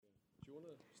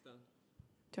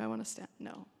Do I want to stand?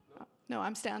 No. No,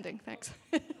 I'm standing. Thanks.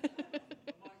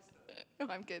 No,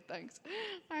 I'm good, thanks.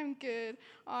 I'm good.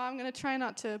 Oh, I'm going to try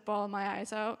not to bawl my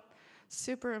eyes out.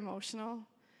 Super emotional.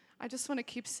 I just want to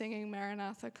keep singing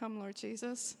Maranatha, Come Lord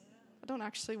Jesus. I don't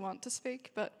actually want to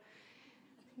speak, but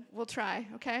we'll try,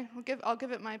 okay? I'll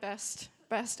give it my best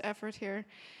effort here.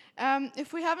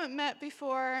 If we haven't met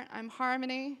before, I'm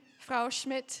Harmony, Frau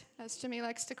Schmidt, as Jimmy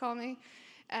likes to call me.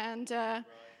 And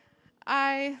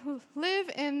I live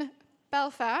in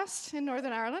Belfast in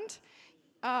Northern Ireland.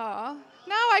 Now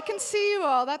I can see you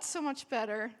all. That's so much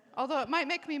better. Although it might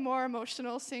make me more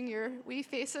emotional seeing your wee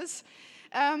faces.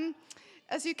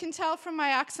 As you can tell from my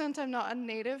accent, I'm not a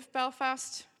native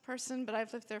Belfast person, but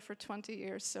I've lived there for 20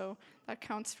 years, so that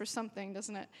counts for something,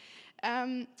 doesn't it?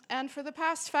 And for the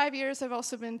past 5 years, I've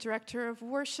also been director of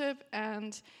worship,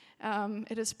 and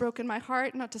it has broken my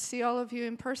heart not to see all of you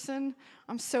in person.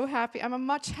 I'm so happy. I'm a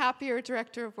much happier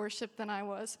director of worship than I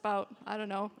was about,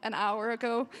 an hour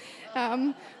ago.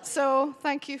 So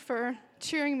thank you for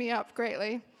cheering me up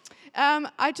greatly.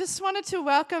 I just wanted to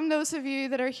welcome those of you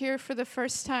that are here for the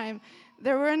first time.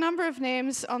 There were a number of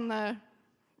names on the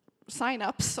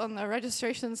sign-ups, on the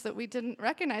registrations that we didn't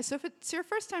recognize. So if it's your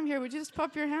first time here, would you just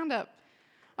pop your hand up?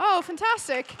 Oh,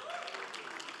 fantastic.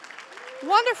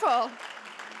 Wonderful.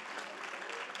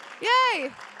 Yay!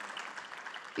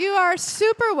 You are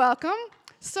super welcome.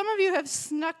 Some of you have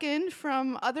snuck in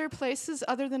from other places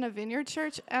other than a Vineyard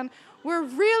Church, and we're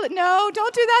really, no,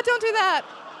 don't do that.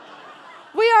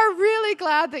 We are really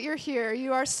glad that you're here.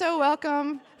 You are so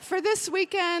welcome. For this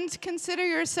weekend, consider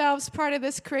yourselves part of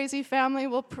this crazy family.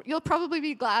 You'll probably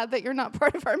be glad that you're not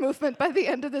part of our movement by the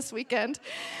end of this weekend.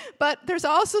 But there's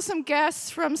also some guests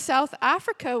from South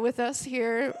Africa with us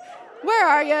here. Where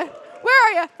are you?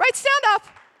 Right, stand up.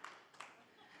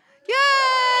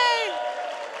 Yay!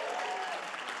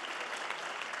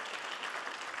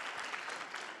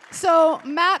 So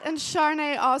Matt and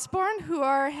Sharnae Osborne, who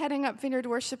are heading up Vineyard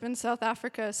Worship in South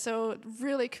Africa, so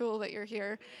really cool that you're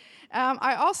here.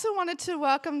 I also wanted to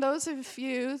welcome those of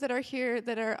you that are here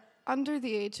that are under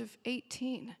the age of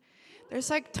 18. There's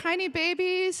like tiny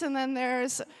babies, and then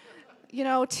there's,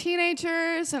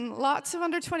 teenagers and lots of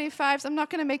under 25s. I'm not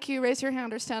going to make you raise your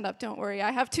hand or stand up, don't worry.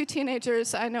 I have 2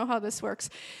 teenagers. I know how this works.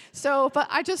 But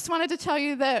I just wanted to tell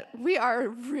you that we are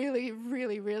really,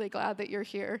 really, really glad that you're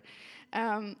here.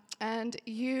 And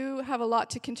you have a lot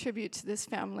to contribute to this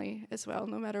family as well,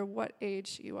 no matter what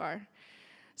age you are.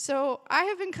 So I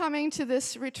have been coming to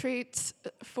these retreats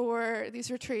for,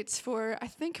 I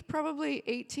think, probably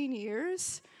 18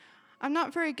 years. I'm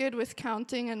not very good with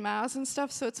counting and maths and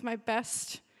stuff, so it's my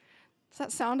best. Does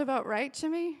that sound about right,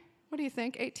 Jimmy? What do you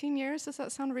think? 18 years? Does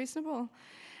that sound reasonable?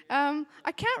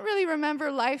 I can't really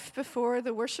remember life before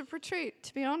the worship retreat,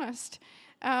 to be honest.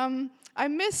 I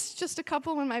missed just a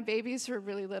couple when my babies were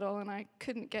really little and I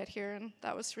couldn't get here, and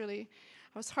I was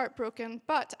heartbroken.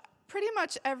 But pretty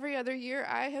much every other year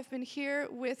I have been here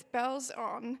with bells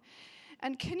on.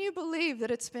 And can you believe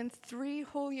that it's been 3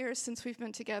 whole years since we've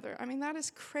been together? I mean, that is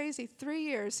crazy, 3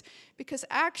 years, because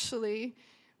actually,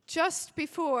 just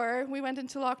before we went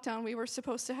into lockdown, we were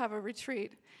supposed to have a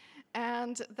retreat.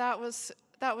 And that was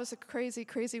a crazy,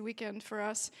 crazy weekend for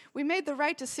us. We made the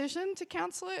right decision to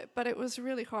cancel it, but it was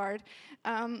really hard.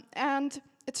 And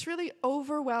it's really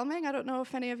overwhelming. I don't know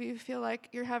if any of you feel like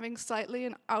you're having slightly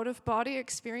an out-of-body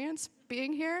experience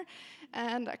being here.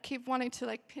 And I keep wanting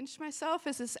to pinch myself.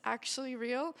 Is this actually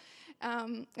real?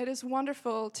 It is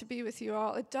wonderful to be with you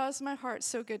all. It does my heart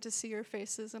so good to see your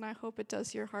faces, and I hope it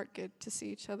does your heart good to see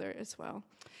each other as well.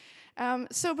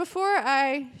 So before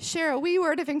I share a wee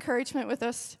word of encouragement with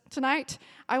us tonight,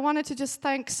 I wanted to just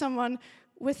thank someone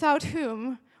without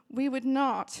whom we would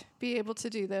not be able to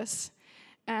do this.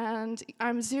 And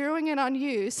I'm zeroing in on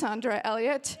you, Sandra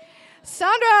Elliott.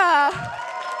 Sandra!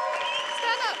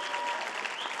 Stand up!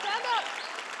 Stand up!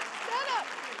 Stand up!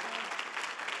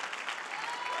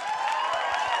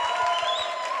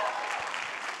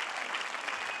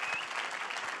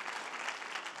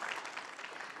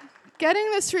 Getting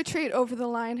this retreat over the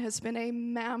line has been a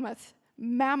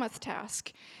mammoth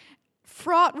task,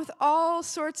 fraught with all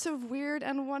sorts of weird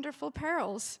and wonderful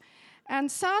perils. And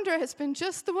Sandra has been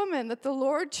just the woman that the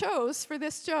Lord chose for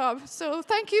this job. So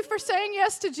thank you for saying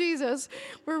yes to Jesus.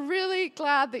 We're really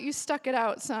glad that you stuck it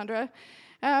out, Sandra.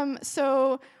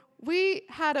 So we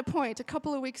had a point a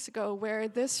couple of weeks ago where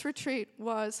this retreat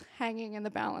was hanging in the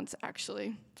balance,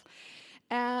 actually.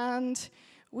 And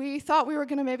we thought we were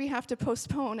going to maybe have to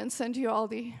postpone and send you all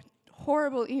the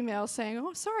horrible emails saying,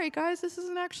 oh, sorry, guys, this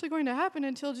isn't actually going to happen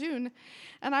until June.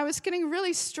 And I was getting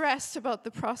really stressed about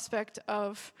the prospect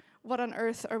of what on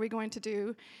earth are we going to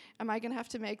do? Am I going to have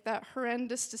to make that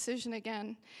horrendous decision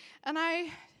again? And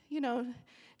I,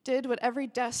 did what every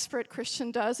desperate Christian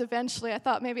does eventually. I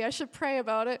thought maybe I should pray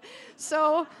about it.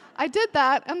 So I did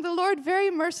that, and the Lord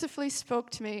very mercifully spoke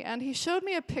to me, and he showed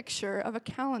me a picture of a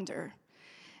calendar.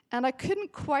 And I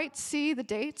couldn't quite see the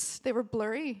dates. They were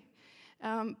blurry.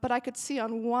 But I could see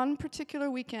on one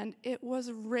particular weekend, it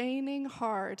was raining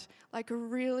hard, like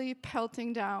really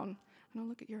pelting down. And I'll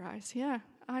look at your eyes. Yeah,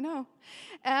 I know.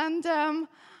 And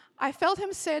I felt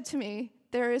him said to me,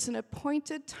 there is an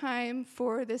appointed time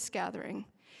for this gathering.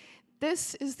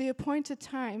 This is the appointed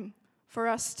time for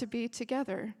us to be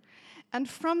together. And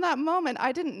from that moment,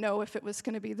 I didn't know if it was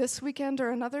going to be this weekend or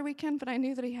another weekend, but I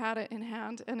knew that he had it in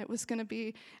hand, and it was going to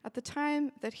be at the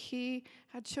time that he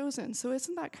had chosen. So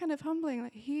isn't that kind of humbling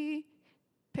that he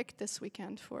picked this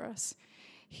weekend for us?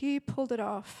 He pulled it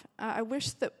off. I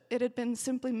wish that it had been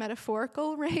simply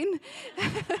metaphorical rain.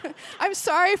 I'm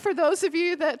sorry for those of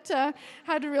you that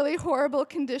had really horrible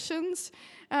conditions.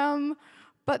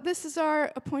 But this is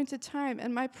our appointed time,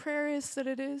 and my prayer is that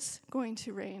it is going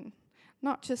to rain,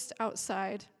 not just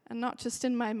outside and not just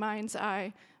in my mind's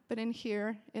eye, but in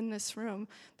here, in this room.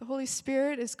 The Holy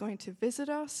Spirit is going to visit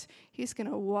us. He's going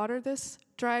to water this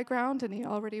dry ground, and he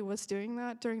already was doing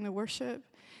that during the worship.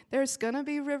 There's going to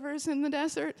be rivers in the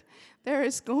desert. There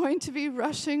is going to be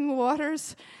rushing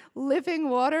waters, living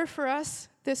water for us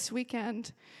this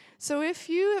weekend. So if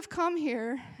you have come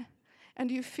here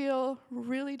and you feel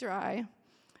really dry,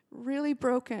 really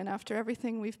broken after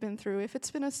everything we've been through, if it's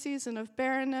been a season of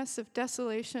barrenness, of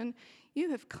desolation, you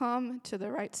have come to the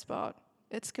right spot.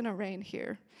 It's going to rain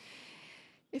here.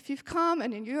 If you've come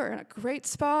and you are in a great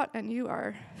spot and you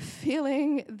are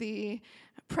feeling the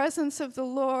presence of the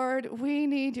Lord, we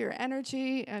need your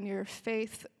energy and your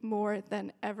faith more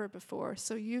than ever before.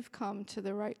 So you've come to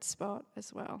the right spot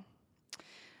as well.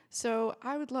 So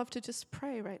I would love to just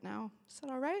pray right now. Is that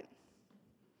all right?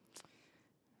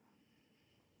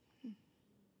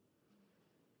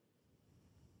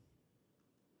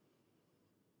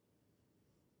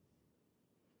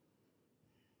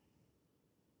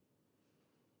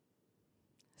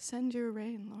 Send your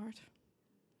rain, Lord.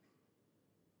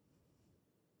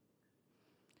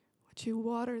 Would you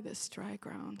water this dry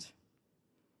ground?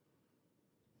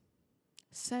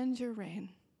 Send your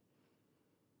rain.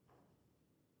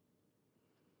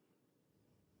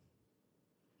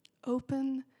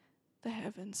 Open the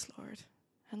heavens, Lord,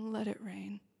 and let it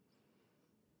rain.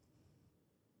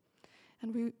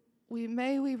 And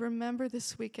we remember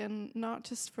this weekend not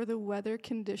just for the weather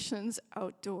conditions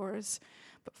outdoors,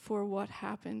 but for what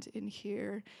happened in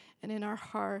here and in our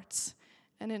hearts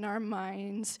and in our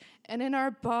minds and in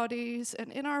our bodies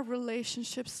and in our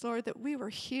relationships, Lord, that we were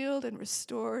healed and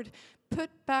restored, put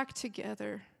back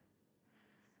together.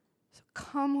 So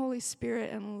come, Holy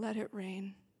Spirit, and let it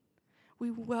rain. We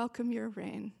welcome your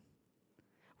rain.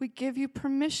 We give you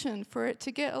permission for it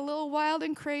to get a little wild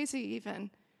and crazy even.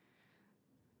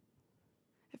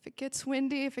 If it gets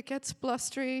windy, if it gets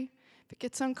blustery, if it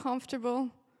gets uncomfortable,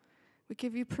 we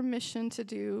give you permission to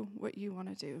do what you want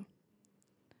to do.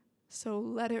 So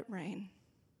let it rain.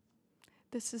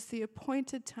 This is the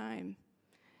appointed time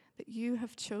that you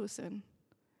have chosen,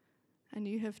 and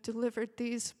you have delivered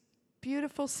these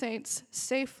beautiful saints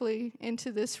safely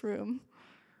into this room.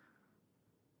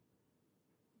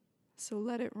 So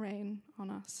let it rain on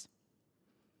us.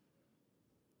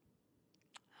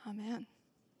 Amen.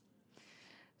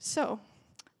 So,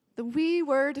 the wee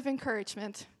word of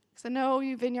encouragement. I know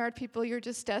you Vineyard people, you're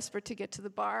just desperate to get to the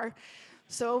bar.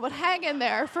 But hang in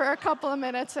there for a couple of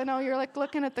minutes. I know you're like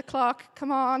looking at the clock.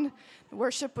 Come on. The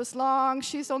worship was long.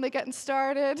 She's only getting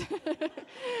started.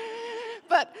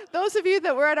 But those of you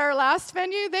that were at our last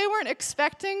venue, they weren't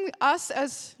expecting us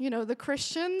as, the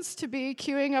Christians to be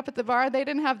queuing up at the bar. They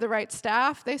didn't have the right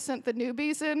staff. They sent the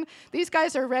newbies in. These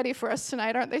guys are ready for us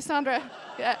tonight, aren't they, Sandra?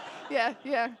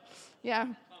 Yeah.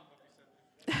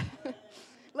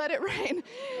 Let it rain.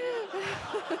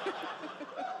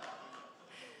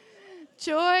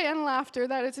 Joy and laughter,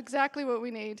 that is exactly what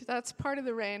we need. That's part of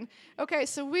the rain. Okay,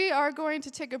 so we are going to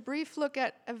take a brief look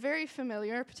at a very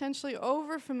familiar, potentially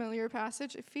over-familiar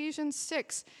passage, Ephesians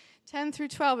 6, 10 through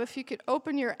 12. If you could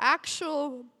open your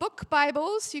actual book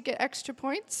Bibles, you get extra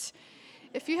points.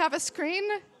 If you have a screen,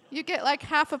 you get like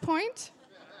half a point.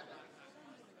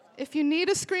 If you need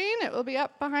a screen, it will be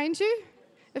up behind you.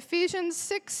 Ephesians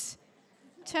 6,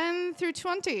 10 through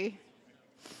 20.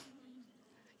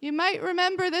 You might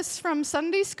remember this from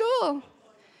Sunday school.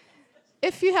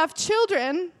 If you have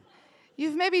children,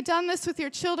 You've maybe done this with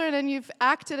your children and you've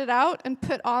acted it out and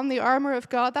put on the armor of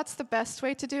God. That's the best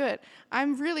way to do it.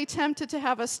 I'm really tempted to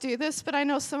have us do this, but I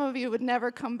know some of you would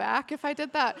never come back if I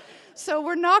did that. So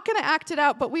we're not going to act it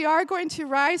out, but we are going to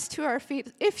rise to our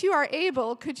feet. If you are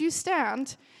able, could you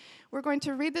stand? We're going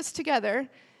to read this together.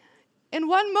 In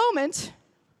one moment,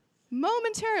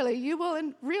 momentarily, you will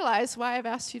realize why I've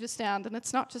asked you to stand, and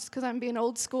it's not just because I'm being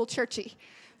old school churchy.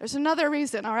 There's another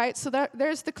reason, all right? So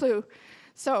there's the clue.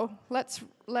 So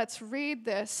let's read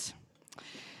this.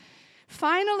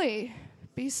 Finally,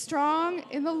 be strong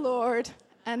in the Lord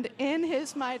and in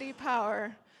his mighty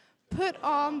power. Put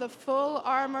on the full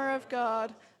armor of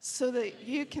God so that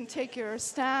you can take your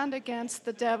stand against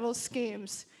the devil's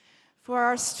schemes. For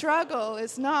our struggle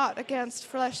is not against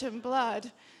flesh and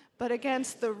blood, but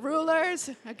against the rulers,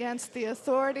 against the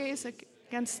authorities,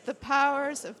 against the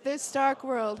powers of this dark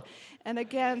world, and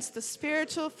against the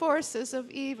spiritual forces of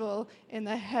evil in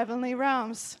the heavenly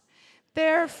realms.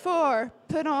 Therefore,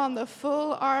 put on the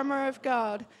full armor of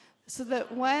God, so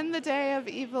that when the day of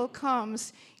evil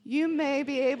comes, you may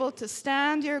be able to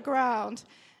stand your ground,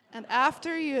 and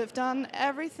after you have done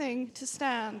everything to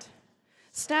stand.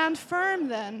 Stand firm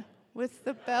then, with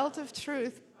the belt of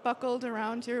truth buckled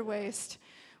around your waist,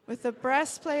 with the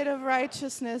breastplate of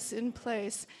righteousness in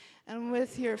place, and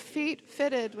with your feet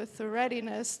fitted with the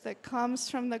readiness that comes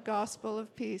from the gospel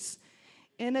of peace.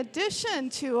 In addition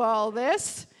to all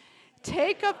this,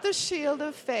 take up the shield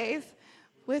of faith,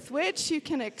 with which you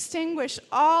can extinguish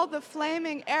all the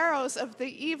flaming arrows of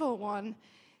the evil one.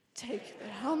 Take the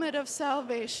helmet of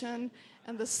salvation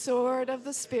and the sword of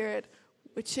the Spirit,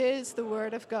 which is the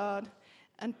word of God.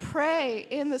 And pray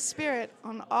in the Spirit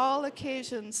on all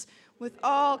occasions with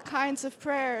all kinds of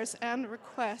prayers and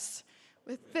requests.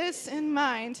 With this in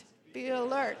mind, be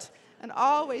alert and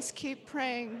always keep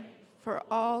praying for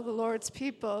all the Lord's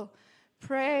people.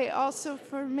 Pray also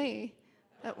for me,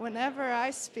 that whenever I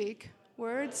speak,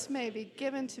 words may be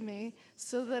given to me,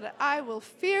 so that I will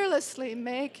fearlessly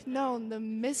make known the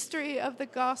mystery of the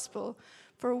gospel,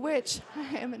 for which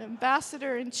I am an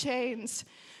ambassador in chains.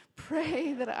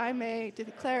 Pray that I may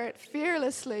declare it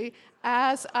fearlessly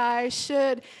as I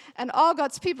should. And all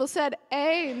God's people said,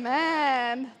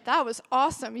 amen. That was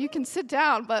awesome. You can sit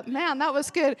down, but man, that was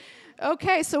good.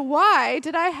 Okay, so why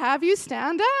did I have you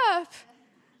stand up?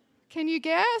 Can you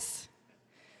guess?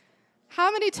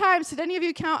 How many times, did any of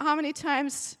you count how many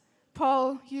times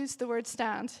Paul used the word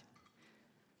stand?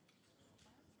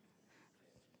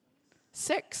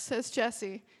 6, says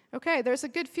Jesse. Okay, there's a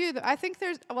good few. I think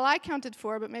I counted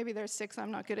 4, but maybe there's 6.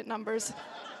 I'm not good at numbers.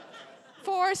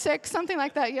 4, 6, something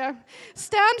like that, yeah.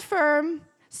 Stand firm,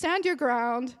 stand your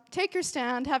ground, take your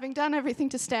stand, having done everything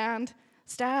to stand,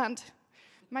 stand.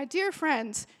 My dear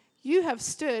friends, you have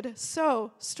stood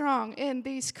so strong in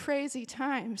these crazy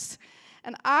times.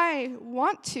 And I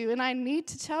want to, and I need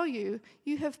to tell you,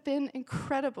 you have been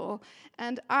incredible.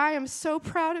 And I am so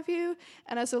proud of you.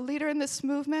 And as a leader in this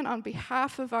movement, on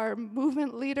behalf of our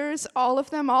movement leaders, all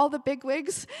of them, all the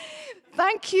bigwigs,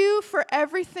 thank you for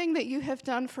everything that you have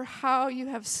done, for how you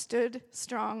have stood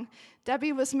strong.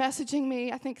 Debbie was messaging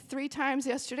me, I think 3 times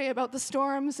yesterday about the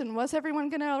storms and was everyone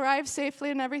going to arrive safely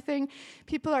and everything.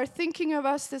 People are thinking of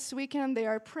us this weekend. They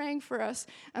are praying for us.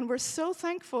 And we're so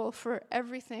thankful for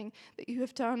everything that you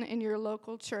have done in your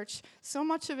local church. So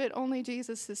much of it only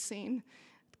Jesus has seen.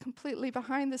 Completely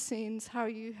behind the scenes, how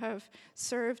you have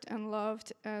served and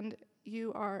loved, and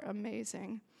you are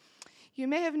amazing. You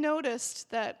may have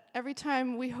noticed that every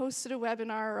time we hosted a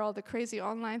webinar or all the crazy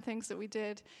online things that we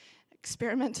did,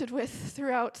 experimented with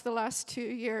throughout the last 2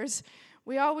 years,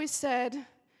 we always said,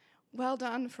 well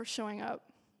done for showing up.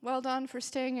 Well done for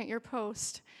staying at your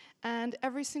post. And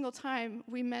every single time,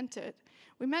 we meant it.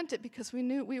 We meant it because we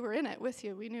knew we were in it with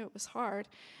you. We knew it was hard.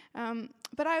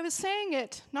 But I was saying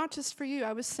it not just for you.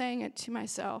 I was saying it to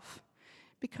myself.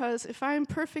 Because if I'm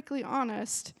perfectly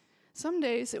honest, some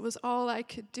days it was all I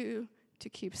could do to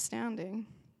keep standing.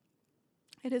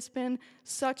 It has been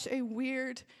such a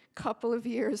weird couple of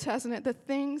years, hasn't it? The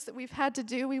things that we've had to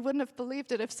do, we wouldn't have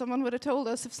believed it if someone would have told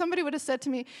us. If somebody would have said to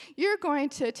me, you're going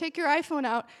to take your iPhone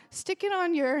out, stick it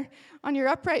on your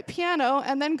upright piano,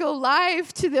 and then go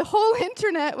live to the whole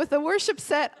internet with a worship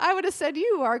set, I would have said,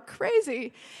 you are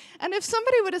crazy. And if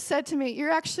somebody would have said to me,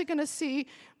 you're actually going to see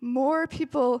more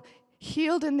people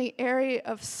healed in the area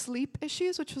of sleep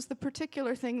issues, which was the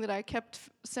particular thing that I kept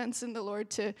sensing the Lord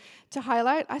to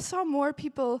highlight. I saw more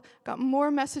people, got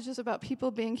more messages about people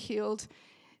being healed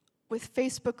with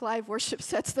Facebook Live worship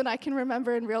sets than I can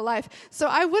remember in real life. So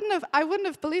I wouldn't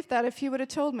have believed that if you would have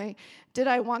told me. Did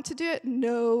I want to do it?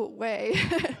 No way.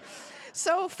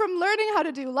 So from learning how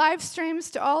to do live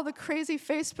streams to all the crazy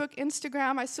Facebook,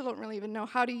 Instagram, I still don't really even know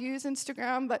how to use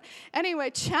Instagram, but anyway,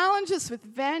 challenges with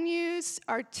venues,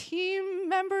 our team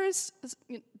members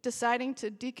deciding to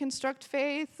deconstruct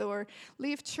faith or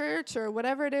leave church or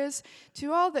whatever it is,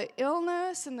 to all the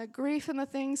illness and the grief and the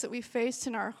things that we faced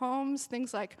in our homes,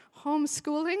 things like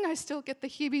homeschooling. I still get the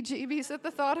heebie-jeebies at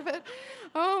the thought of it.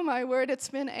 Oh my word, it's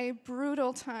been a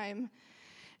brutal time.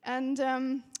 And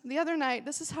the other night,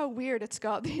 this is how weird it's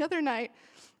got. The other night,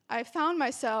 I found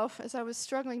myself, as I was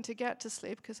struggling to get to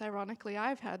sleep, because ironically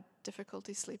I've had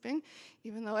difficulty sleeping,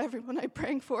 even though everyone I'm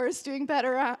praying for is doing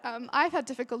better. I've had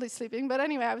difficulty sleeping, but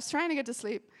anyway, I was trying to get to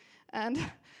sleep, and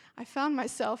I found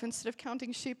myself, instead of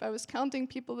counting sheep, I was counting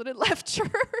people that had left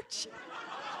church.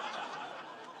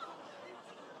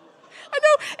 I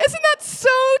know, isn't that so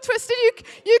twisted?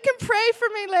 You can pray for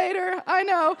me later. I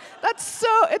know,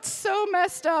 it's so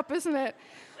messed up, isn't it?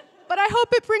 But I hope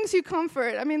it brings you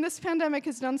comfort. I mean, this pandemic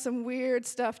has done some weird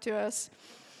stuff to us.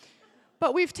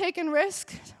 But we've taken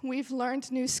risks. We've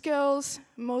learned new skills.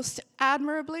 Most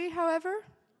admirably, however,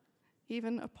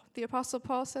 even the Apostle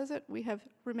Paul says it, we have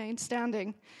remained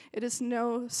standing. It is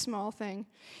no small thing.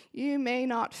 You may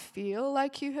not feel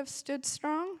like you have stood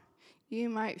strong. You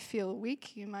might feel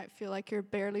weak. You might feel like you're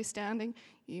barely standing.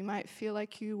 You might feel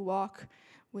like you walk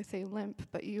with a limp,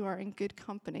 but you are in good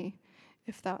company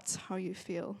if that's how you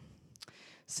feel.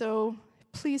 So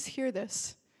please hear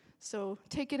this. So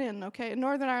take it in, okay? In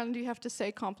Northern Ireland, you have to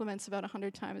say compliments about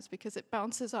 100 times because it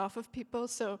bounces off of people.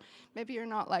 So maybe you're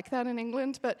not like that in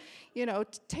England, but,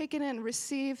 take it in.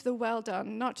 Receive the well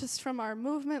done, not just from our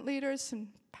movement leaders and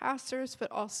pastors, but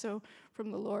also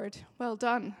from the Lord. Well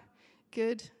done,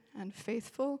 good and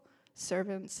faithful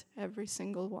servants, every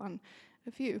single one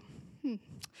of you.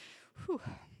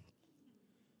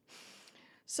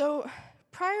 So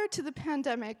prior to the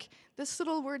pandemic, this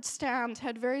little word stand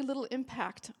had very little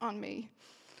impact on me.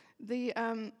 The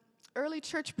early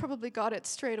church probably got it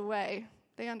straight away.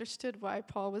 They understood why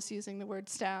Paul was using the word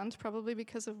stand, probably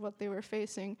because of what they were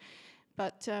facing.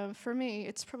 But for me,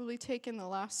 it's probably taken the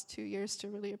last 2 years to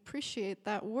really appreciate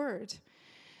that word.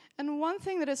 And one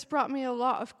thing that has brought me a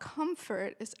lot of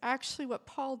comfort is actually what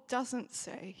Paul doesn't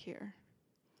say here.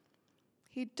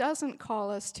 He doesn't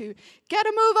call us to get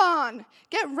a move on,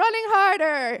 get running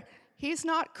harder. He's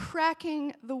not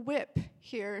cracking the whip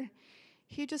here.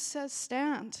 He just says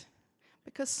stand,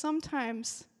 because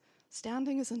sometimes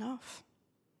standing is enough.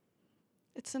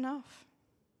 It's enough.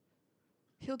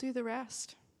 He'll do the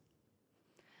rest.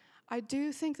 I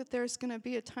do think that there's going to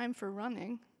be a time for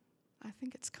running. I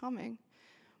think it's coming.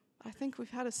 I think we've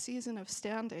had a season of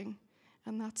standing,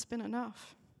 and that's been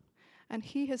enough. And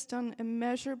he has done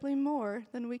immeasurably more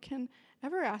than we can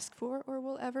ever ask for or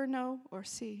will ever know or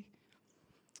see.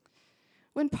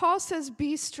 When Paul says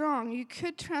be strong, you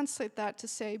could translate that to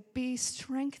say be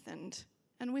strengthened.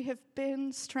 And we have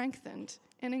been strengthened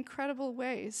in incredible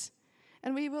ways.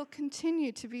 And we will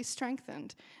continue to be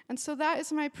strengthened. And so that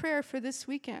is my prayer for this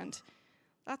weekend.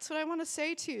 That's what I want to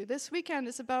say to you. This weekend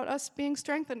is about us being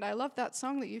strengthened. I love that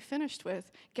song that you finished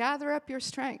with. Gather up your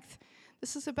strength.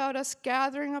 This is about us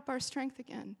gathering up our strength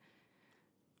again.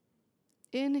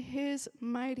 In his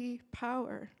mighty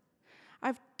power.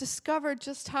 I've discovered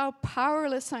just how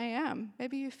powerless I am.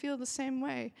 Maybe you feel the same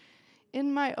way.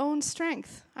 In my own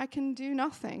strength, I can do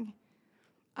nothing.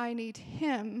 I need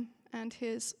him and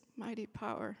his mighty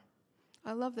power.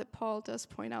 I love that Paul does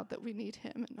point out that we need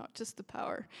him and not just the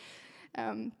power.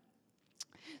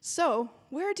 So,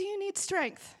 where do you need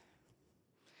strength?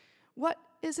 What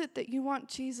is it that you want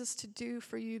Jesus to do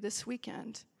for you this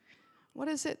weekend? What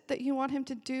is it that you want him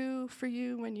to do for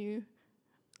you when you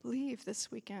leave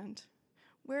this weekend?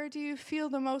 Where do you feel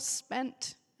the most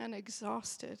spent and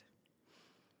exhausted?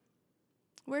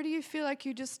 Where do you feel like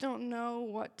you just don't know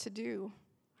what to do,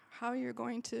 how you're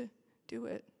going to do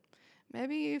it?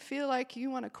 Maybe you feel like you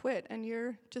want to quit and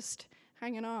you're just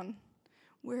hanging on.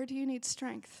 Where do you need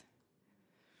strength?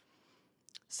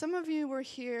 Some of you were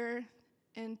here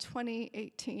in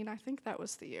 2018, I think that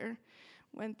was the year,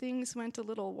 when things went a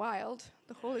little wild.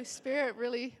 The Holy Spirit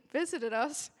really visited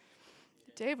us.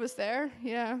 Dave was there,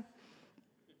 yeah.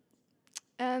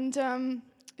 And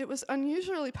it was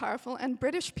unusually powerful, and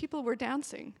British people were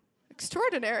dancing.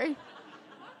 Extraordinary.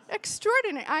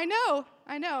 Extraordinary. I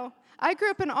know. I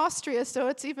grew up in Austria, so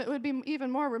it would be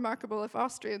even more remarkable if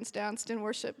Austrians danced in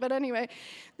worship. But anyway,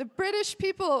 the British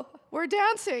people were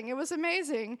dancing. It was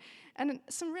amazing. And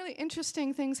some really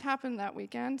interesting things happened that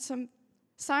weekend. Some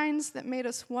signs that made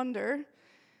us wonder,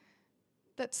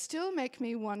 that still make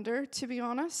me wonder, to be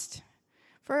honest.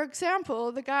 For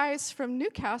example, the guys from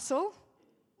Newcastle.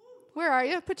 Where are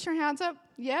you? Put your hands up.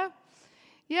 Yeah?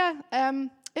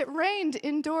 it rained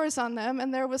indoors on them,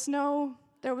 and there was no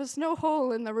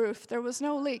hole in the roof. There was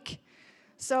no leak.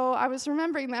 So I was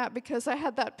remembering that because I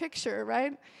had that picture,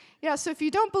 right? Yeah, so if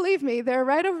you don't believe me, they're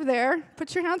right over there.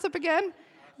 Put your hands up again.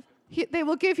 They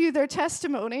will give you their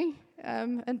testimony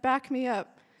and back me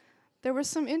up. There were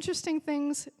some interesting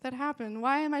things that happened.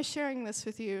 Why am I sharing this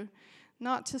with you?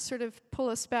 Not to sort of pull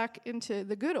us back into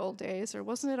the good old days, or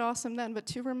wasn't it awesome then, but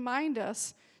to remind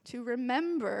us, to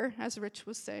remember, as Rich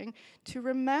was saying, to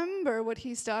remember what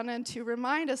he's done and to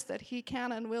remind us that he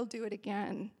can and will do it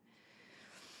again.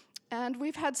 And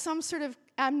we've had some sort of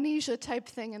amnesia type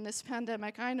thing in this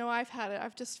pandemic. I know I've had it.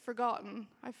 I've just forgotten.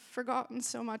 I've forgotten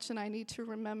so much, and I need to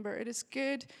remember. It is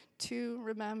good to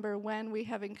remember when we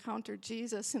have encountered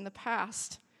Jesus in the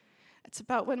past. It's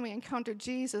about when we encountered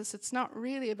Jesus. It's not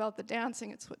really about the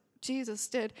dancing. It's what Jesus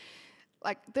did.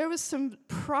 Like, there was some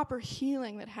proper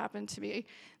healing that happened to me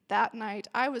that night.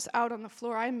 I was out on the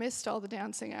floor. I missed all the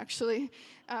dancing, actually,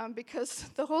 because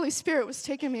the Holy Spirit was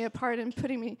taking me apart and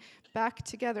putting me back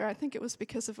together. I think it was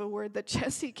because of a word that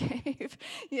Jesse gave.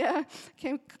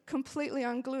 Came completely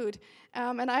unglued.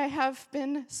 And I have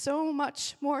been so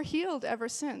much more healed ever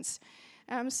since.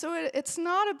 So it's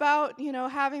not about,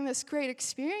 having this great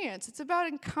experience. It's about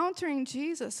encountering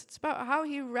Jesus. It's about how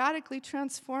he radically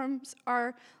transforms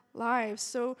our lives.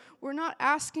 So we're not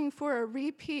asking for a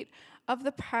repeat of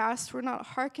the past. We're not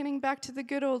hearkening back to the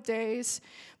good old days,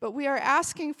 but we are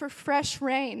asking for fresh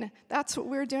rain. That's what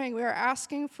we're doing. We are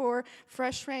asking for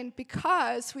fresh rain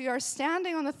because we are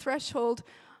standing on the threshold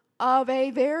of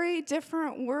a very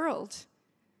different world.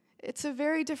 It's a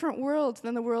very different world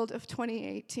than the world of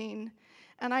 2018.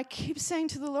 And I keep saying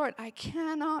to the Lord, I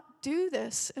cannot do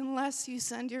this unless you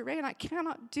send your rain. I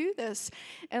cannot do this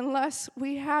unless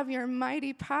we have your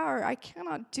mighty power. I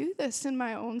cannot do this in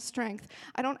my own strength.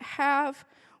 I don't have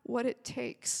what it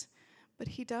takes, but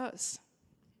he does.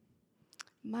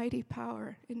 Mighty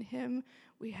power. In him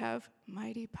we have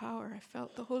mighty power. I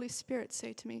felt the Holy Spirit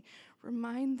say to me,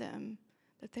 remind them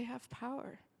that they have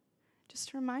power.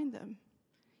 Just remind them,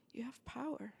 you have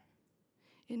power.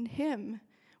 In him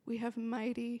we have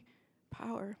mighty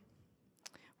power.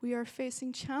 We are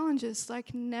facing challenges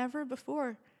like never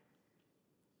before.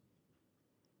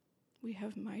 We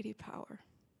have mighty power.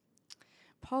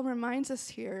 Paul reminds us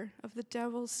here of the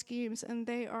devil's schemes, and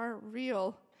they are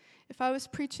real. If I was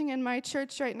preaching in my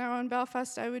church right now in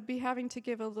Belfast, I would be having to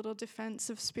give a little defense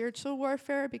of spiritual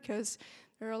warfare because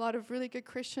there are a lot of really good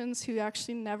Christians who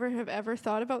actually never have ever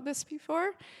thought about this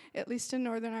before, at least in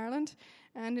Northern Ireland,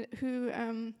 and who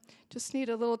just need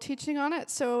a little teaching on it.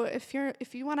 So if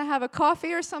you want to have a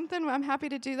coffee or something, I'm happy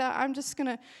to do that. I'm just going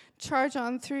to charge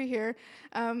on through here.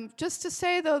 Just to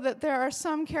say, though, that there are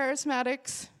some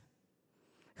charismatics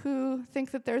who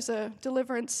think that there's a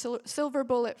deliverance silver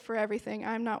bullet for everything.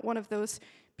 I'm not one of those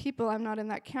people. I'm not in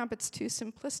that camp. It's too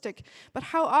simplistic. But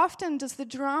how often does the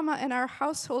drama in our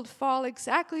household fall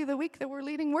exactly the week that we're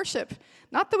leading worship?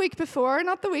 Not the week before,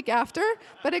 not the week after,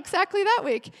 but exactly that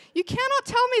week. You cannot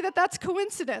tell me that that's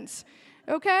coincidence,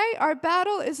 okay? Our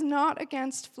battle is not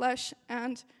against flesh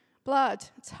and blood.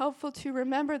 It's helpful to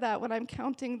remember that when I'm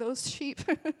counting those sheep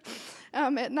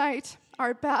at night.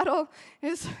 Our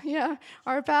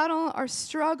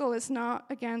struggle is not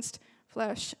against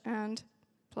flesh and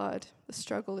blood. The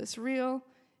struggle is real.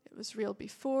 It was real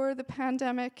before the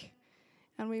pandemic,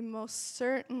 and we most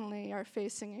certainly are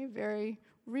facing a very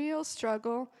real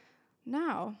struggle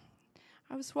now.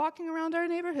 I was walking around our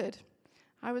neighborhood.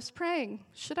 I was praying.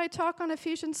 Should I talk on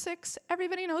Ephesians 6?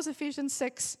 Everybody knows Ephesians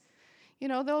 6.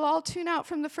 They'll all tune out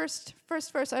from the first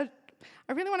verse. I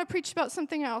really want to preach about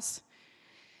something else.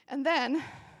 And then,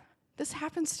 this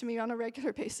happens to me on a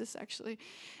regular basis, actually.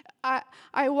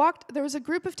 I walked, there was a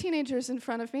group of teenagers in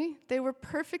front of me. They were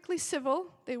perfectly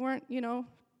civil. They weren't,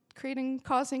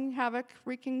 causing havoc,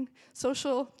 wreaking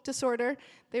social disorder.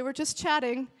 They were just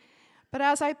chatting. But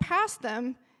as I passed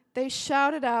them, they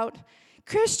shouted out,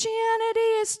 "Christianity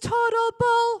is total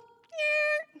bull."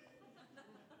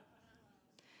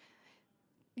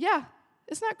 Yeah,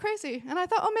 isn't that crazy? And I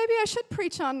thought, maybe I should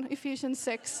preach on Ephesians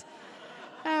 6.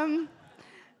 And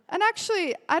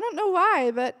actually, I don't know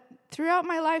why, but throughout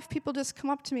my life, people just come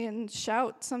up to me and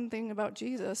shout something about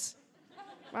Jesus.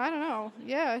 I don't know.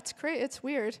 Yeah, it's great. It's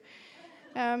weird.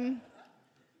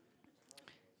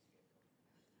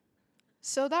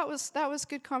 So that was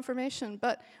good confirmation.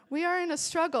 But we are in a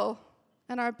struggle,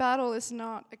 and our battle is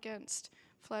not against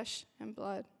flesh and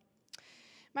blood.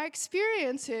 My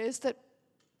experience is that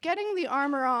getting the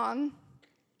armor on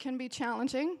can be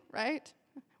challenging, right?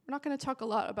 We're not going to talk a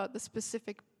lot about the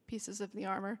specific pieces of the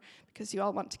armor because you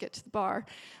all want to get to the bar.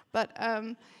 But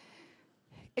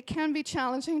it can be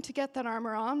challenging to get that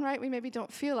armor on, right? We maybe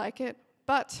don't feel like it,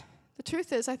 but the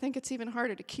truth is, I think it's even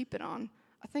harder to keep it on.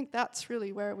 I think that's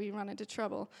really where we run into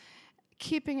trouble.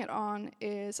 Keeping it on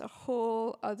is a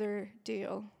whole other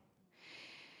deal.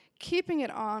 Keeping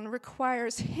it on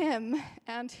requires him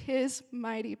and his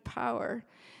mighty power,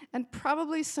 and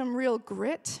probably some real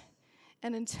grit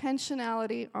and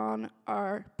intentionality on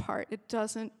our part. It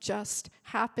doesn't just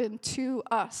happen to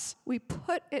us. We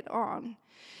put it on.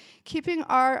 Keeping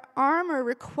our armor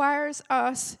requires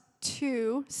us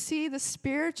to see the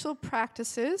spiritual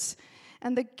practices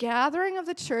and the gathering of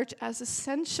the church as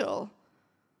essential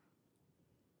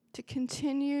to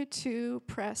continue to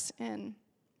press in.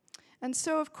 And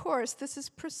so, of course, this is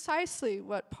precisely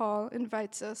what Paul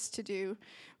invites us to do.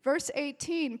 Verse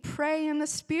 18, pray in the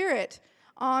Spirit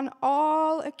on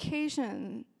all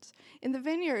occasions. In the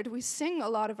Vineyard, we sing a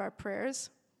lot of our prayers,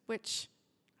 which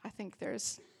I think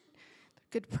there's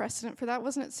good precedent for that.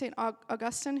 Wasn't it St.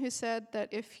 Augustine who said that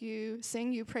if you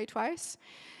sing, you pray twice?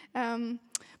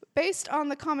 Based on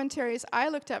the commentaries I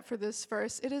looked at for this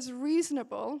verse, it is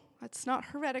reasonable, it's not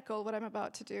heretical what I'm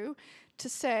about to do, to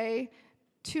say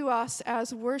to us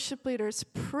as worship leaders,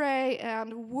 pray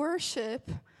and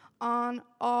worship on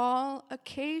all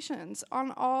occasions.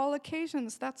 On all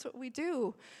occasions, that's what we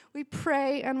do. We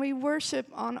pray and we worship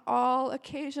on all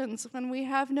occasions when we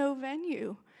have no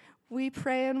venue. We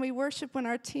pray and we worship when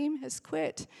our team has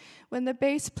quit, when the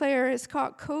bass player has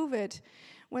caught COVID,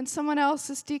 when someone else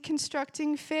is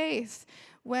deconstructing faith,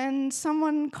 when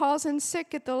someone calls in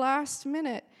sick at the last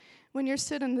minute, when you're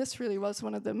sitting, this really was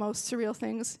one of the most surreal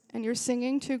things, and you're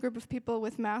singing to a group of people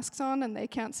with masks on and they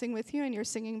can't sing with you and you're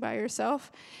singing by yourself.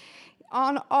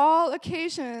 On all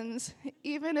occasions,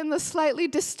 even in the slightly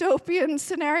dystopian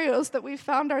scenarios that we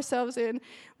found ourselves in,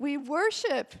 we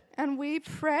worship and we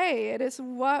pray. It is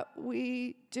what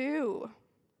we do.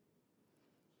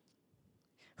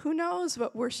 Who knows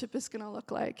what worship is going to look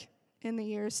like in the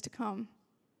years to come?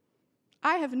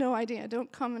 I have no idea.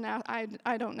 Don't come and ask.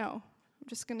 I don't know. I'm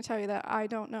just going to tell you that I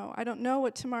don't know. I don't know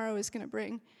what tomorrow is going to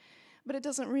bring. But it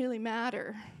doesn't really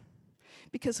matter,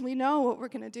 because we know what we're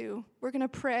going to do. We're going to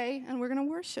pray and we're going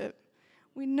to worship.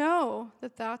 We know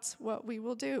that that's what we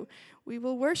will do. We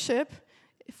will worship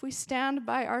if we stand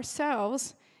by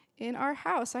ourselves in our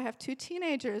house. I have 2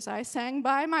 teenagers. I sang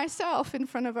by myself in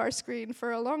front of our screen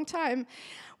for a long time.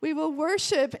 We will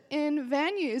worship in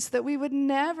venues that we would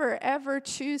never, ever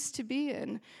choose to be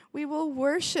in. We will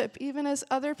worship even as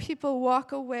other people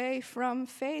walk away from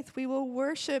faith. We will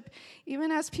worship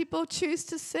even as people choose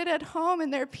to sit at home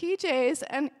in their PJs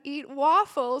and eat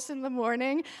waffles in the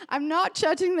morning. I'm not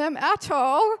judging them at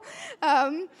all,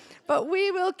 but we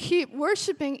will keep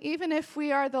worshiping even if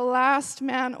we are the last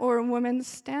man or woman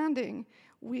standing.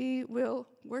 We will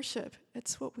worship.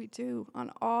 It's what we do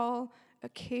on all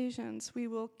occasions. We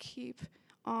will keep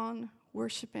on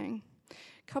worshiping.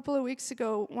 A couple of weeks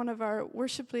ago, one of our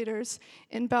worship leaders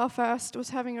in Belfast was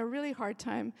having a really hard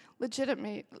time.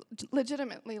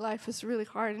 Legitimately, life was really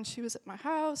hard, and she was at my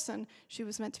house, and she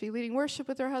was meant to be leading worship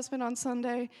with her husband on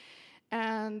Sunday,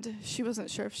 and she wasn't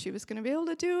sure if she was going to be able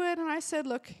to do it, and I said,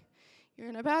 look, you're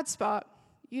in a bad spot.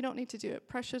 You don't need to do it.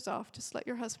 Pressure's off. Just let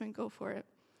your husband go for it.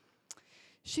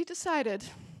 She decided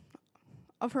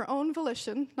of her own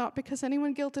volition, not because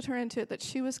anyone guilted her into it, that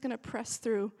she was going to press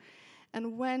through.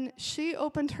 And when she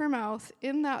opened her mouth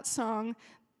in that song,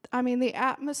 I mean, the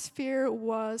atmosphere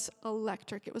was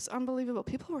electric. It was unbelievable.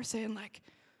 People were saying, like,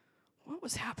 what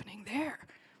was happening there?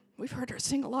 We've heard her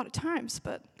sing a lot of times,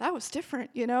 but that was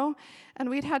different, you know? And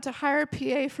we'd had to hire a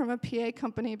PA from a PA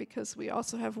company because we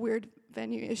also have weird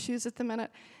venue issues at the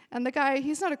minute. And the guy,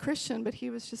 he's not a Christian, but he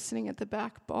was just sitting at the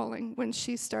back bawling when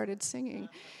she started singing,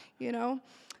 you know?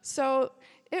 So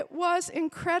it was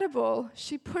incredible.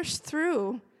 She pushed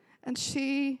through, and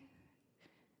she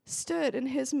stood in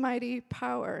his mighty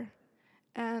power.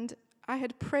 And I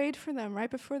had prayed for them right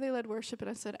before they led worship, and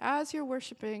I said, as you're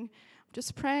worshiping, I'm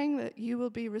just praying that you will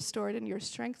be restored and your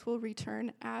strength will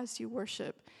return as you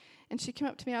worship. And she came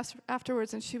up to me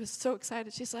afterwards, and she was so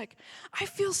excited. She's like, I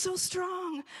feel so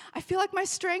strong. I feel like my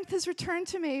strength has returned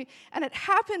to me. And it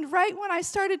happened right when I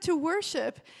started to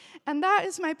worship. And that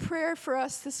is my prayer for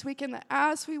us this weekend, that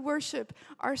as we worship,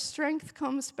 our strength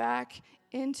comes back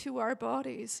into our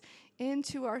bodies,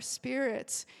 into our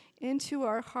spirits, into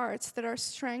our hearts, that our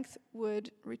strength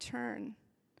would return.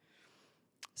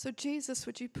 So Jesus,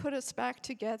 would you put us back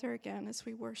together again as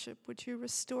we worship? Would you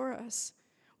restore us?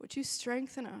 Would you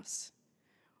strengthen us?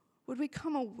 Would we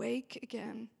come awake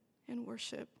again in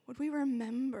worship? Would we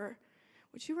remember?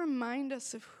 Would you remind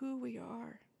us of who we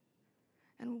are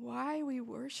and why we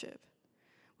worship?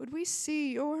 Would we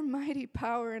see your mighty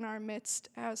power in our midst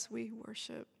as we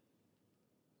worship?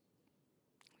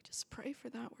 We just pray for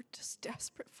that. We're just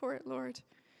desperate for it, Lord,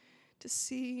 to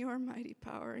see your mighty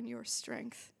power and your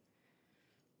strength.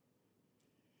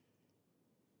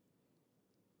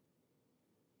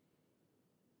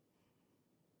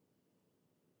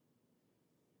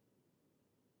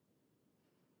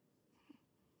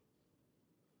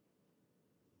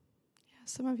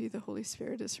 Some of you, the Holy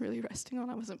Spirit is really resting on.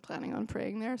 I wasn't planning on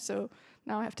praying there, so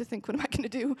now I have to think, what am I going to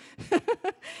do?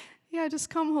 Yeah, just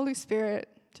come, Holy Spirit.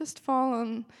 Just fall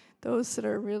on those that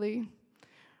are really,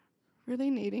 really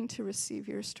needing to receive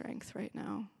your strength right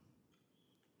now.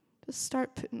 Just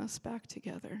start putting us back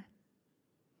together.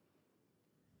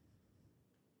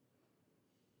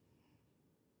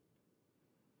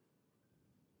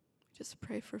 Just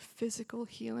pray for physical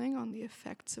healing on the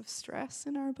effects of stress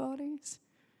in our bodies.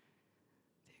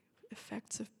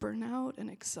 Effects of burnout and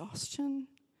exhaustion.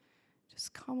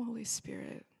 Just come, Holy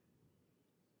Spirit.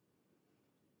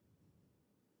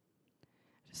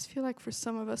 I just feel like for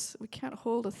some of us, we can't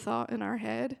hold a thought in our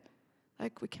head.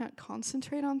 Like we can't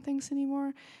concentrate on things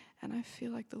anymore. And I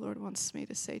feel like the Lord wants me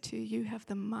to say to you, you have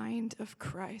the mind of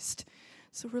Christ.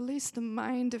 So release the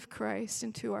mind of Christ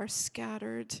into our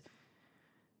scattered,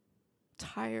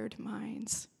 tired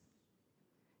minds.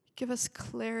 Give us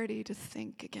clarity to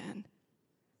think again.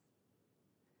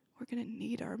 We're going to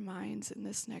need our minds in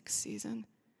this next season.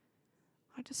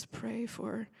 I just pray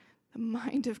for the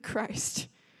mind of Christ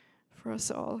for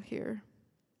us all here.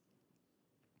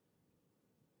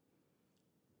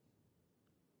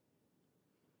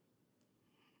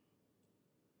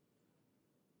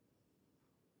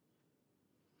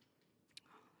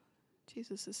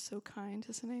 Jesus is so kind,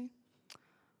 isn't he?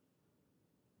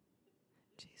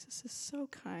 Jesus is so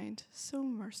kind, so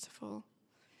merciful.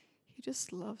 He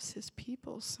just loves his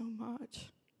people so much.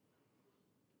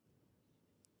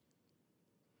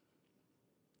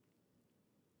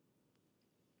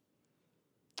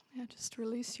 Yeah, just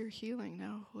release your healing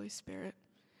now, Holy Spirit.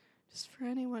 Just for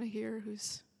anyone here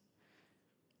who's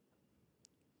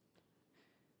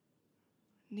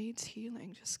needs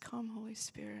healing, just come, Holy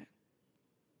Spirit.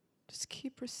 Just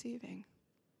keep receiving.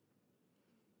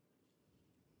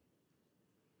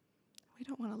 We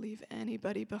don't want to leave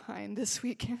anybody behind this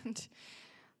weekend.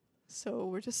 So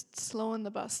we're just slowing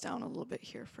the bus down a little bit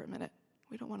here for a minute.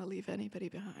 We don't want to leave anybody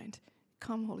behind.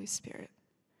 Come, Holy Spirit.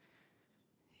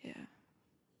 Yeah.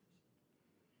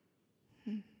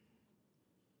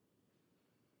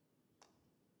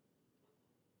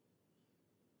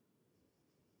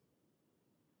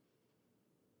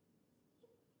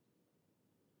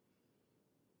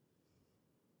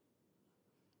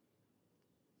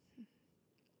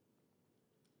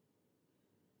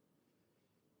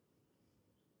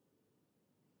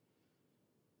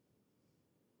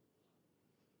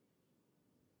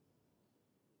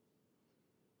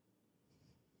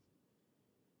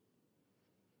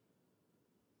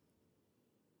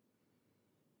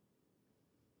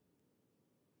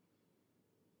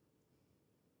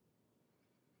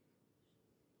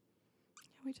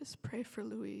 We just pray for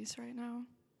Louise right now.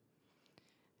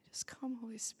 Just come,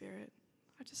 Holy Spirit.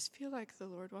 I just feel like the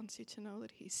Lord wants you to know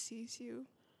that he sees you and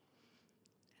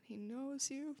he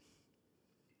knows you.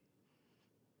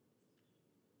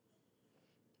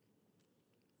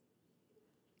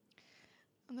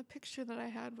 And the picture that I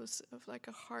had was of like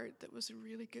a heart that was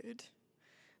really good.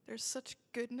 There's such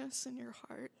goodness in your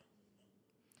heart.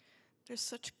 There's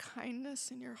such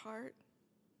kindness in your heart.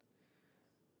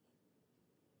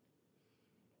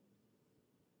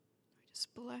 I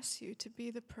just bless you to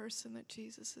be the person that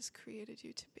Jesus has created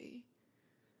you to be.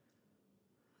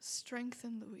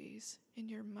 Strengthen Louise in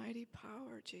your mighty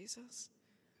power, Jesus.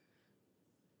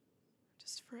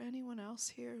 Just for anyone else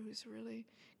here who's really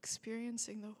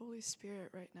experiencing the Holy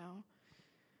Spirit right now.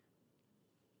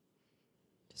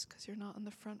 Just because you're not in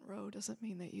the front row doesn't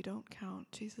mean that you don't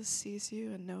count. Jesus sees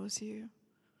you and knows you.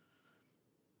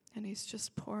 And he's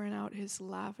just pouring out his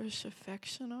lavish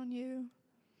affection on you.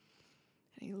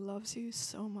 And he loves you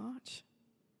so much.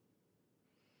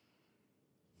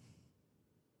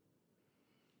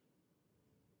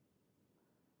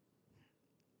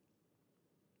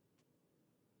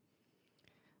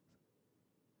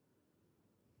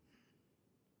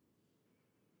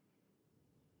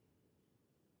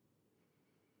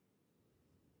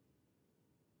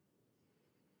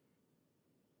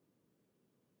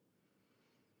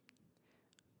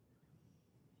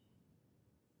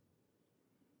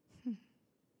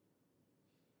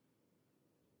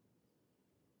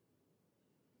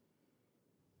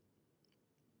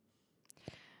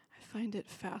 find it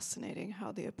fascinating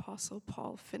how the Apostle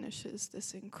Paul finishes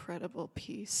this incredible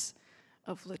piece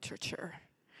of literature.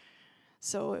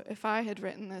 So if I had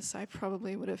written this, I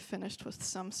probably would have finished with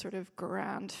some sort of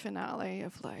grand finale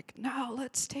of like, now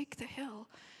let's take the hill,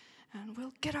 and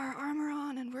we'll get our armor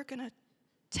on, and we're going to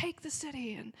take the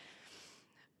city. And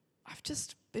I've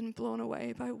just been blown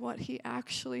away by what he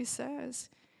actually says.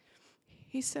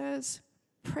 He says,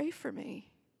 pray for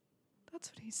me. That's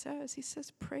what he says. He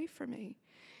says, pray for me.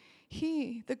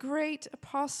 He, the great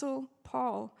Apostle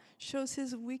Paul, shows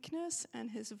his weakness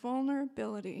and his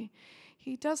vulnerability.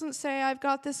 He doesn't say, I've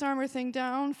got this armor thing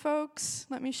down, folks.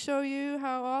 Let me show you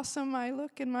how awesome I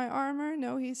look in my armor.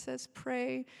 No, he says,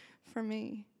 pray for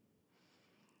me.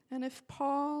 And if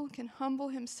Paul can humble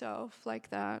himself like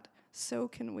that, so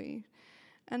can we.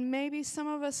 And maybe some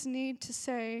of us need to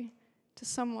say to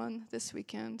someone this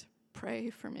weekend, pray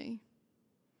for me.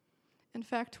 In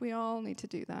fact, we all need to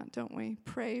do that, don't we?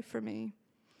 Pray for me.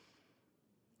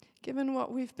 Given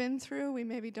what we've been through, we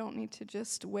maybe don't need to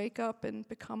just wake up and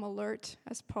become alert,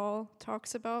 as Paul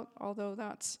talks about, although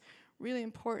that's really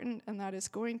important and that is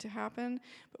going to happen.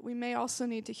 But we may also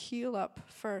need to heal up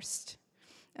first.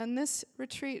 And this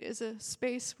retreat is a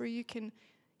space where you can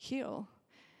heal.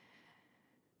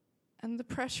 And the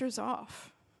pressure's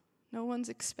off. No one's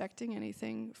expecting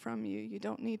anything from you. You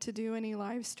don't need to do any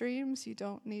live streams. You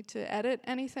don't need to edit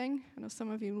anything. I know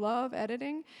some of you love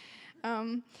editing.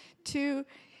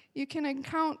 You can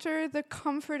encounter the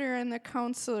comforter and the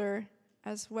counselor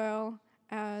as well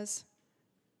as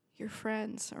your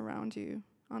friends around you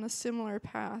on a similar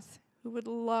path who would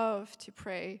love to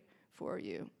pray for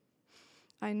you.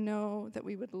 I know that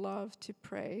we would love to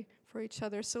pray for each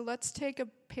other. So let's take a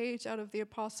page out of the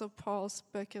Apostle Paul's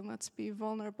book and let's be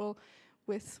vulnerable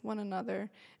with one another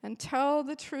and tell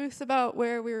the truth about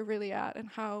where we're really at and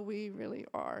how we really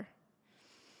are.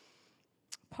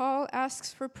 Paul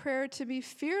asks for prayer to be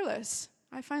fearless.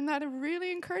 I find that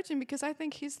really encouraging because I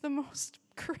think he's the most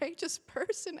courageous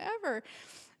person ever.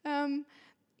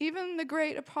 Even the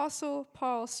great Apostle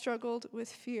Paul struggled with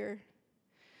fear.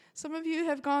 Some of you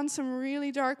have gone some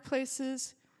really dark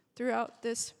places throughout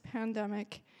this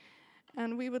pandemic,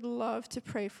 and we would love to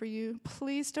pray for you.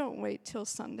 Please don't wait till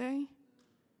Sunday.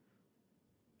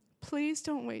 Please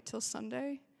don't wait till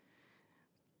Sunday.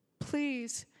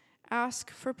 Please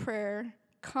ask for prayer.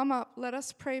 Come up, let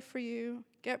us pray for you.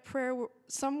 Get prayer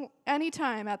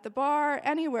anytime, at the bar,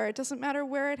 anywhere. It doesn't matter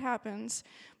where it happens.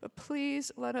 But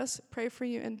please let us pray for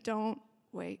you and don't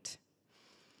wait.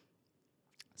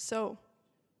 So,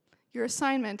 your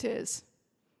assignment is,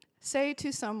 say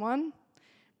to someone,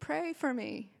 pray for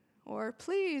me, or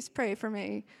please pray for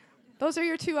me. Those are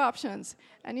your two options.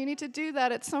 And you need to do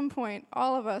that at some point.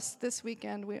 All of us this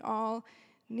weekend, we all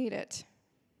need it.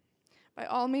 By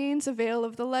all means, avail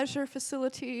of the leisure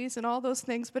facilities and all those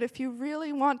things. But if you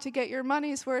really want to get your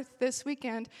money's worth this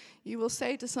weekend, you will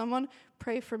say to someone,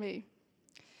 pray for me.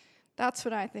 That's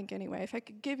what I think anyway. If I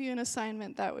could give you an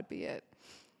assignment, that would be it.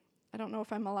 I don't know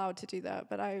if I'm allowed to do that,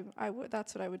 but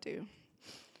that's what I would do.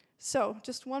 So,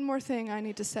 just one more thing I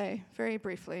need to say very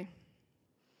briefly.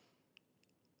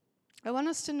 I want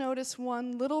us to notice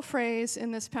one little phrase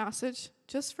in this passage,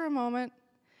 just for a moment,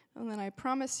 and then I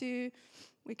promise you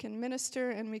we can minister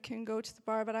and we can go to the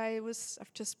bar, but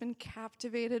I've just been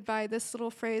captivated by this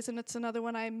little phrase, and it's another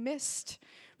one I missed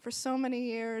for so many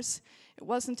years. It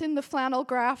wasn't in the flannel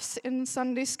graphs in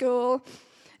Sunday school.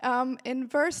 In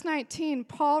verse 19,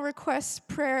 Paul requests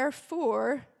prayer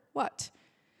for what?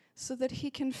 So that he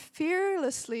can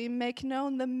fearlessly make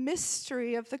known the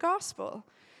mystery of the gospel.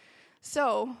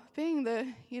 So, being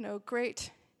the,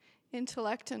 great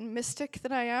intellect and mystic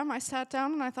that I am, I sat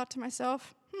down and I thought to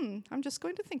myself, I'm just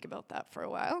going to think about that for a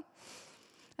while.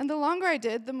 And the longer I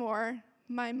did, the more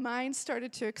my mind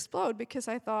started to explode because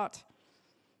I thought,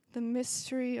 the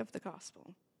mystery of the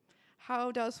gospel.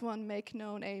 How does one make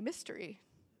known a mystery?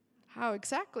 How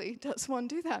exactly does one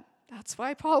do that? That's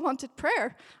why Paul wanted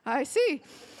prayer. I see.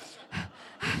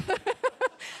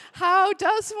 How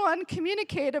does one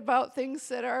communicate about things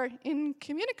that are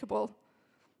incommunicable?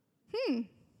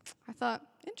 I thought,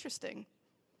 interesting.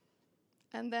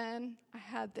 And then I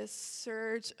had this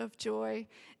surge of joy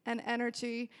and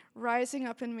energy rising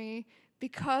up in me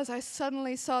because I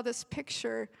suddenly saw this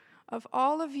picture of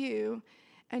all of you,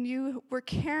 and you were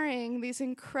carrying these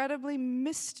incredibly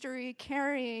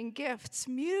mystery-carrying gifts,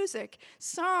 music,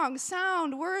 song,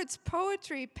 sound, words,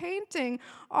 poetry, painting,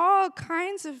 all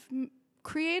kinds of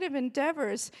creative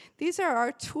endeavors. These are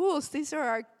our tools. These are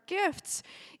our gifts.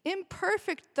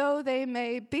 Imperfect though they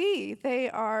may be, they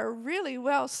are really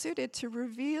well suited to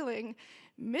revealing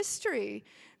mystery,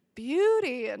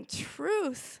 beauty, and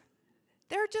truth.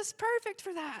 They're just perfect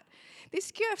for that.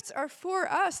 These gifts are for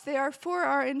us. They are for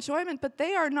our enjoyment, but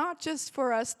they are not just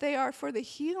for us. They are for the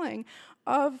healing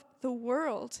of the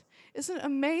world. Isn't it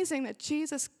amazing that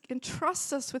Jesus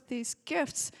entrusts us with these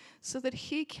gifts so that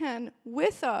he can,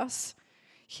 with us,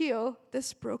 heal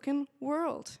this broken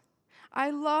world?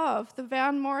 I love the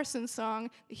Van Morrison song,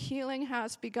 "The Healing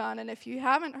Has Begun." And if you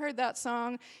haven't heard that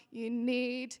song, you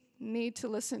need to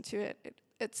listen to it.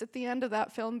 It's at the end of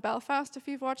that film, Belfast. If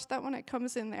you've watched that one, it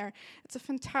comes in there. It's a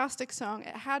fantastic song.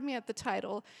 It had me at the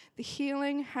title, "The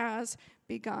Healing Has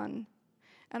Begun."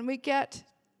 And we get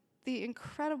the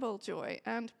incredible joy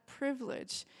and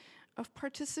privilege of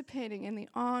participating in the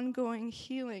ongoing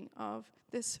healing of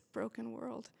this broken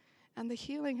world. And the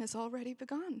healing has already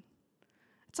begun.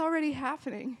 It's already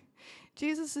happening.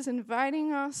 Jesus is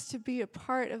inviting us to be a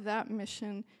part of that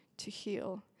mission to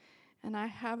heal. And I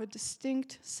have a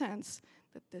distinct sense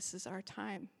that this is our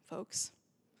time, folks.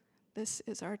 This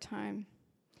is our time.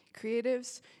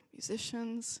 Creatives,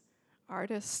 musicians,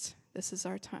 artists, this is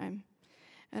our time.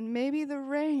 And maybe the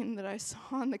rain that I saw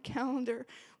on the calendar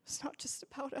was not just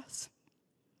about us.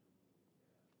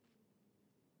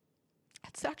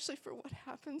 It's actually for what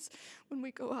happens when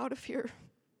we go out of here.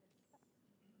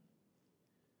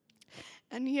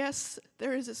 And yes,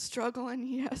 there is a struggle, and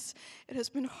yes, it has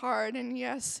been hard, and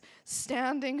yes,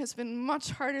 standing has been much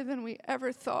harder than we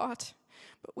ever thought.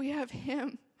 But we have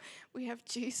him, we have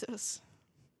Jesus,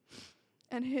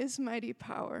 and his mighty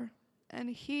power. And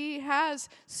he has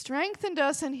strengthened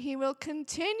us, and he will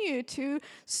continue to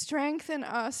strengthen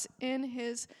us in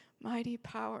his mighty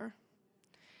power.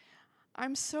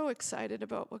 I'm so excited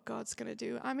about what God's going to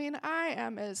do. I mean, I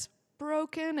am as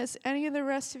broken as any of the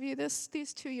rest of you.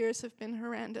 These 2 years have been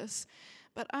horrendous.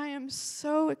 But I am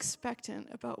so expectant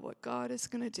about what God is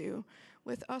going to do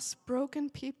with us broken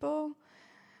people.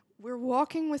 We're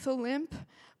walking with a limp,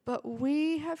 but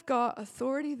we have got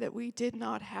authority that we did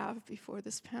not have before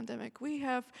this pandemic. We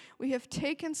have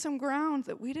taken some ground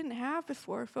that we didn't have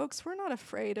before, folks. We're not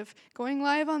afraid of going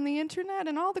live on the internet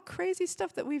and all the crazy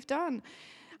stuff that we've done.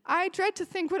 I dread to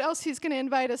think what else he's going to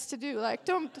invite us to do. Like,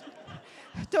 don't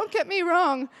get me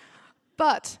wrong,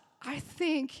 but I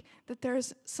think that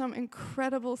there's some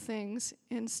incredible things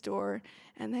in store,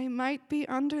 and they might be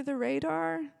under the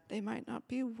radar. They might not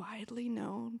be widely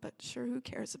known, but sure, who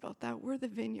cares about that? We're the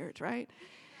vineyard, right?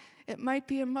 It might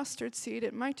be a mustard seed.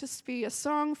 It might just be a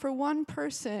song for one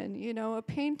person, a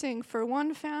painting for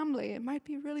one family. It might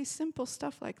be really simple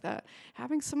stuff like that,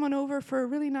 having someone over for a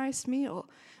really nice meal.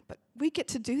 But we get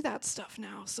to do that stuff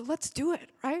now, so let's do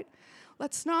it, right?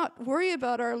 Let's not worry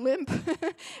about our limp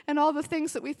and all the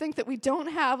things that we think that we don't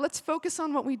have. Let's focus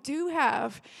on what we do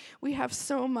have. We have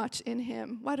so much in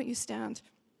him. Why don't you stand?